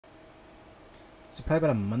So probably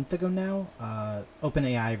about a month ago now,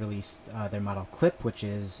 OpenAI released their model Clip, which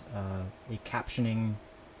is a captioning.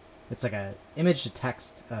 It's like a image to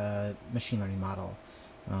text machine learning model,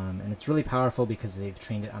 and it's really powerful because they've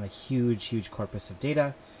trained it on a huge corpus of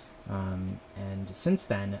data. And since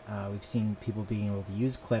then, we've seen people being able to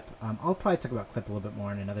use Clip. I'll probably talk about Clip a little bit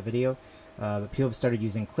more in another video, but people have started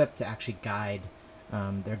using Clip to actually guide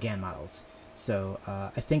their GAN models. So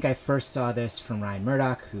I think I first saw this from Ryan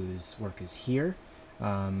Murdoch, whose work is here.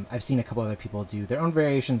 I've seen a couple other people do their own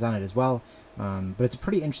variations on it as well, but it's a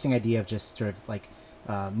pretty interesting idea of just sort of like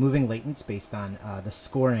moving latents based on the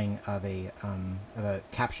scoring of a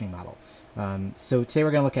captioning model. So today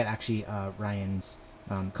we're going to look at actually Ryan's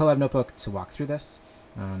Collab Notebook to walk through this,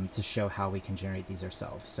 to show how we can generate these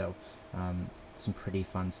ourselves. So some pretty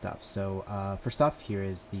fun stuff. So first off, here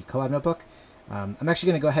is the Collab Notebook. I'm actually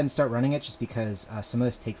going to go ahead and start running it just because some of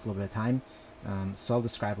this takes a little bit of time. So I'll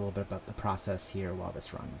describe a little bit about the process here while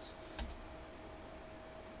this runs.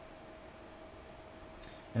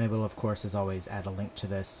 And I will, of course, as always, add a link to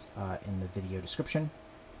this in the video description.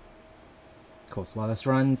 Cool. So while this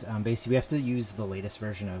runs, basically we have to use the latest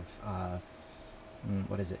version of,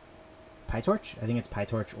 what is it? PyTorch? I think it's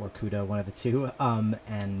PyTorch or CUDA, one of the two.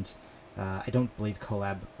 And I don't believe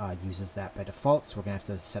Collab uses that by default, so we're going to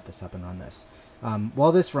have to set this up and run this.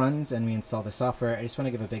 While this runs and we install the software, I just want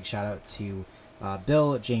to give a big shout out to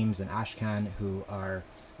Bill, James, and Ashkan, who are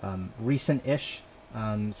recent-ish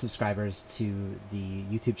subscribers to the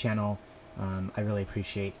YouTube channel. I really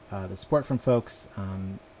appreciate the support from folks.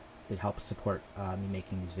 It helps support me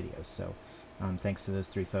making these videos, so thanks to those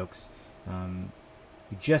three folks.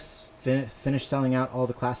 We just finished selling out all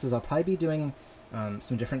the classes. I'll probably be doing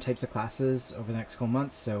some different types of classes over the next couple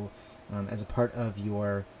months. So as a part of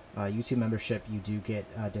your YouTube membership, you do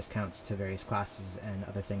get discounts to various classes and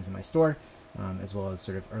other things in my store, as well as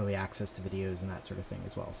sort of early access to videos and that sort of thing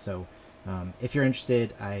as well. So if you're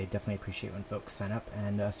interested, I definitely appreciate when folks sign up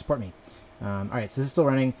and support me. All right, so this is still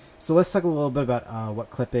running. So let's talk a little bit about what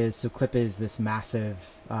Clip is. So Clip is this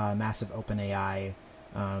massive OpenAI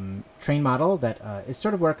train model that it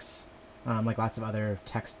sort of works like lots of other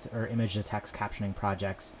text or image to text captioning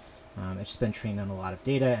projects. It's just been trained on a lot of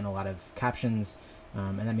data and a lot of captions,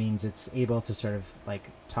 and that means it's able to sort of like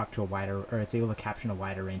talk to a wider, or it's able to caption a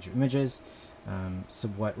wider range of images. So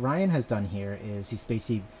what Ryan has done here is he's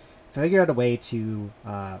basically figured out a way to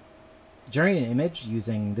generate an image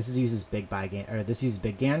using, this uses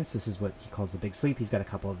BigGAN, so this is what he calls the Big Sleep. He's got a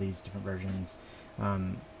couple of these different versions.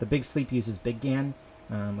 The Big Sleep uses BigGAN,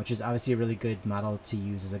 which is obviously a really good model to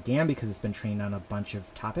use as a GAN because it's been trained on a bunch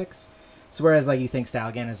of topics. So whereas like you think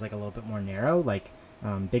StyleGAN is like a little bit more narrow, like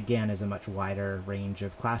BigGAN is a much wider range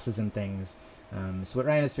of classes and things. So what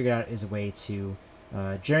Ryan has figured out is a way to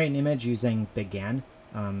generate an image using BigGAN,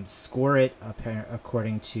 score it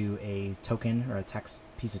according to a token or a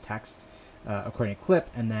piece of text according to Clip,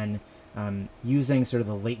 and then using sort of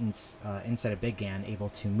the latents inside of BigGAN, able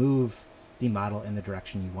to move the model in the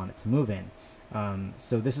direction you want it to move in.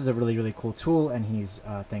 So this is a really cool tool, and he's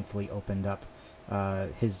thankfully opened up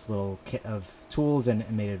his little kit of tools and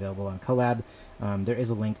made it available on Collab. There is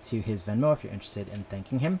a link to his Venmo if you're interested in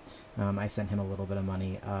thanking him. I sent him a little bit of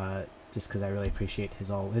money just because I really appreciate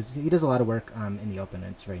he does a lot of work in the open,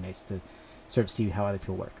 and it's very nice to sort of see how other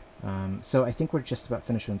people work. So I think we're just about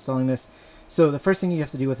finished with installing this. So the first thing you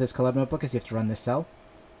have to do with this Collab Notebook is you have to run this cell.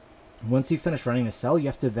 Once you finish running this cell, you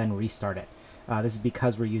have to then restart it. This is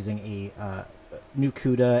because we're using a new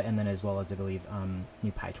CUDA and then as well as, I believe,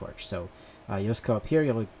 new PyTorch. So you'll just go up here,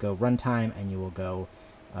 you'll go runtime, and you will go,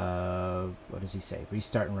 what does he say?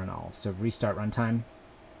 Restart and run all. So restart runtime.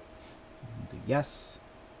 Do yes.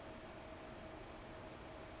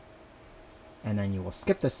 And then you will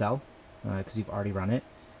skip the cell because you've already run it.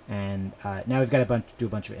 And now we've got to do a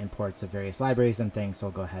bunch of imports of various libraries and things. So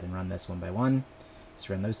I'll go ahead and run this one by one.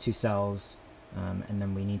 So run those two cells. And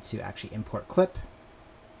then we need to actually import Clip.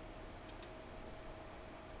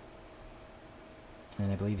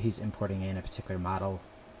 And I believe he's importing in a particular model.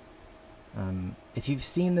 If you've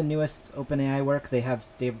seen the newest OpenAI work,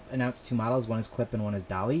 they've announced two models. One is Clip and one is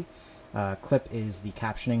DALL-E. Clip is the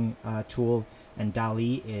captioning tool, and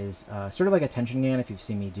DALL-E is sort of like AttentionGAN. If you've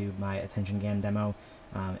seen me do my AttentionGAN demo,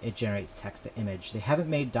 it generates text to image. They haven't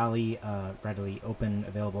made DALL-E readily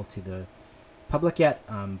available to the public yet,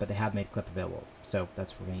 but they have made Clip available. So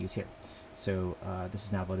that's what we're going to use here. So this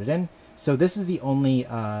is now loaded in. So this is the only,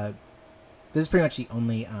 this is pretty much the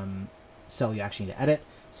only cell you actually need to edit.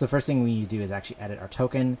 So the first thing we need to do is actually edit our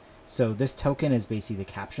token. So this token is basically the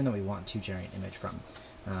caption that we want to generate an image from.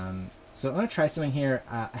 So I'm going to try something here.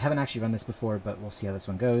 I haven't actually run this before, but we'll see how this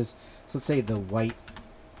one goes. So let's say the white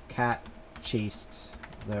cat chased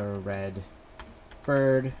the red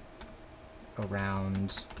bird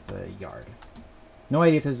around the yard. No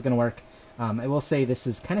idea if this is going to work. I will say this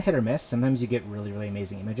is kind of hit or miss. Sometimes you get really, really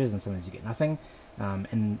amazing images, and sometimes you get nothing.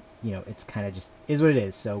 And, you know, it's kind of just is what it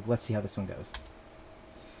is. So let's see how this one goes.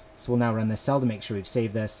 So we'll now run this cell to make sure we've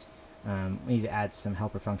saved this. We need to add some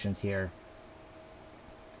helper functions here.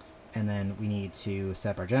 And then we need to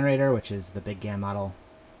set up our generator, which is the BigGAN model.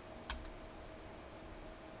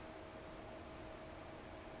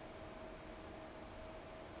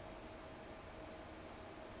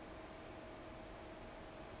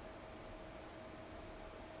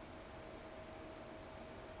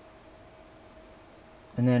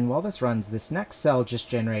 And then while this runs, this next cell just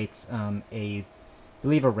generates I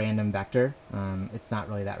believe a random vector. It's not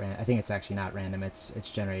really that random. I think it's actually not random. It's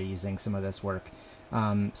generated using some of this work.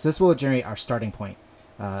 So this will generate our starting point.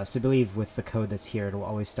 So I believe with the code that's here, it will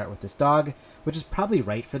always start with this dog, which is probably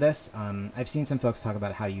right for this. I've seen some folks talk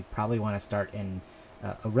about how you probably want to start in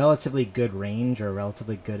a relatively good range or a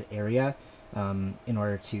relatively good area in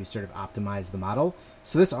order to sort of optimize the model.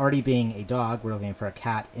 So this already being a dog, we're looking for a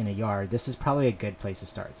cat in a yard. This is probably a good place to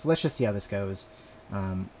start. So let's just see how this goes.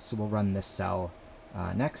 So we'll run this cell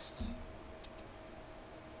next.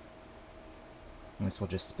 And this will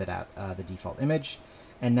just spit out the default image.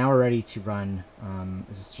 And now we're ready to run,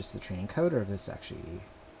 is this just the training code, or is this actually,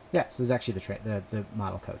 yeah, so this is actually the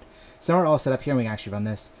model code. So now we're all set up here and we can actually run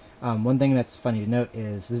this. One thing that's funny to note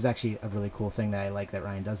is this is actually a really cool thing that I like that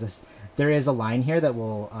Ryan does this. There is a line here that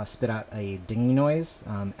will spit out a dinging noise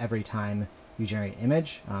every time you generate an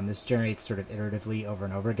image. This generates sort of iteratively over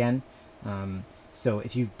and over again. So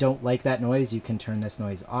if you don't like that noise, you can turn this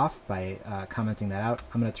noise off by commenting that out.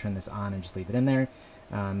 I'm going to turn this on and just leave it in there.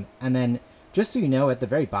 And then just so you know, at the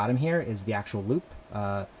very bottom here is the actual loop.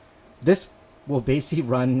 This will basically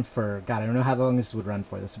run for, God, I don't know how long this would run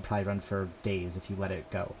for. This would probably run for days if you let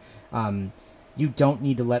it go. You don't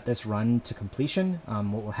need to let this run to completion.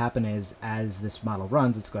 What will happen is as this model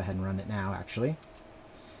runs, let's go ahead and run it now, actually.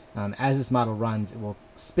 As this model runs, it will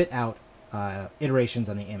spit out iterations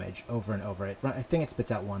on the image over and over. I think it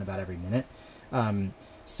spits out one about every minute. You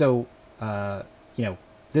know,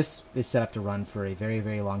 this is set up to run for a very,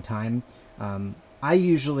 very long time. I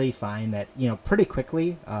usually find that, you know, pretty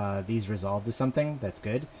quickly these resolve to something that's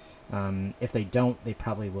good. If they don't, they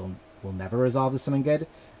probably will never resolve to something good.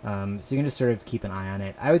 So you can just sort of keep an eye on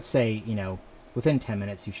it. I would say, you know, within 10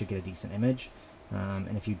 minutes you should get a decent image.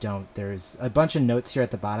 And if you don't, there's a bunch of notes here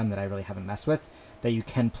at the bottom that I really haven't messed with that you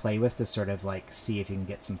can play with to sort of like see if you can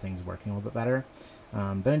get some things working a little bit better.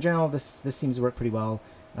 But in general, this seems to work pretty well.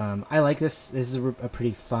 I like this. This is a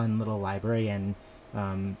pretty fun little library, and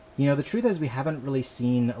you know, the truth is we haven't really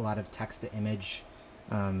seen a lot of text-to-image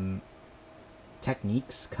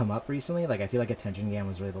techniques come up recently. Like, I feel like Attention GAN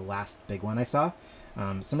was really the last big one I saw. So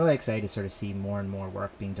I'm really excited to sort of see more and more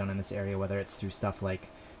work being done in this area, whether it's through stuff like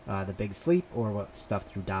the Big Sleep or stuff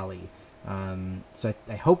through DALL-E. So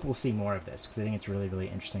I hope we'll see more of this, because I think it's really, really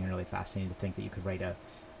interesting and really fascinating to think that you could write a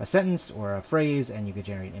sentence or a phrase and you could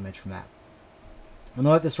generate an image from that. I'm going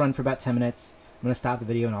to let this run for about 10 minutes. I'm going to stop the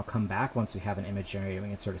video and I'll come back once we have an image generated and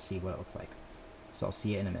we can sort of see what it looks like. So I'll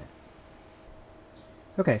see you in a minute.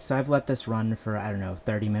 Okay, so I've let this run for, I don't know,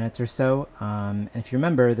 30 minutes or so. And if you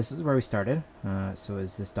remember, this is where we started. So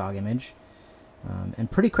is this dog image. And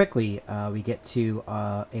pretty quickly, we get to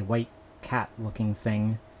a white cat looking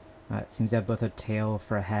thing. It seems to have both a tail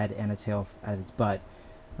for a head and a tail at its butt.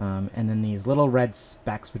 And then these little red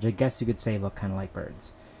specks, which I guess you could say look kind of like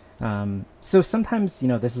birds. So sometimes, you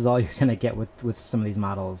know, this is all you're going to get with some of these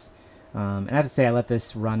models. And I have to say I let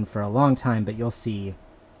this run for a long time, but you'll see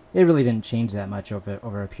it really didn't change that much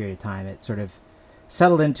over a period of time. It sort of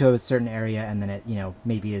settled into a certain area, and then it, you know,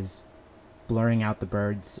 maybe is blurring out the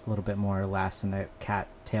birds a little bit more or less, and the cat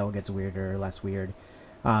tail gets weirder or less weird.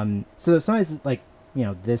 So sometimes, like, you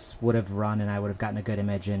know, this would have run and I would have gotten a good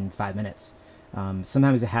image in 5 minutes.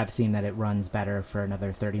 Sometimes I have seen that it runs better for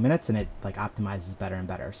another 30 minutes and it like optimizes better and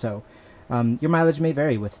better. So your mileage may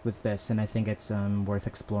vary with this, and I think it's worth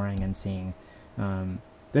exploring and seeing.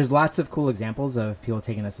 There's lots of cool examples of people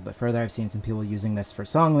taking this a bit further. I've seen some people using this for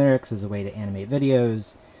song lyrics as a way to animate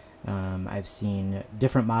videos. I've seen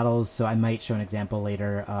different models, so I might show an example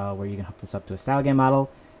later where you can hook this up to a StyleGAN model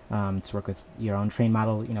to work with your own train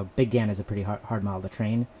model. You know, BigGAN is a pretty hard model to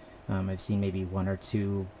train. I've seen maybe 1 or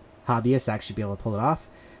 2 hobbyists actually be able to pull it off,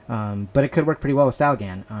 but it could work pretty well with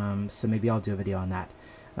StyleGAN, so maybe I'll do a video on that.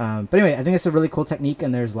 But anyway, I think it's a really cool technique,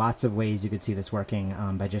 and there's lots of ways you could see this working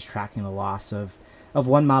by just tracking the loss of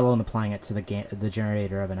one model and applying it to the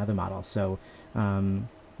generator of another model. So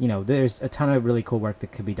you you know, there's a ton of really cool work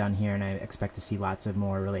that could be done here, and I expect to see lots of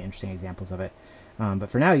more really interesting examples of it. But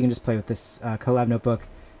for now, you can just play with this Collab Notebook.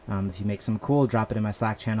 If you make some cool, drop it in my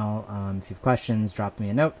Slack channel. If you have questions, drop me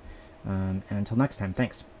a note. And until next time,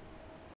 thanks.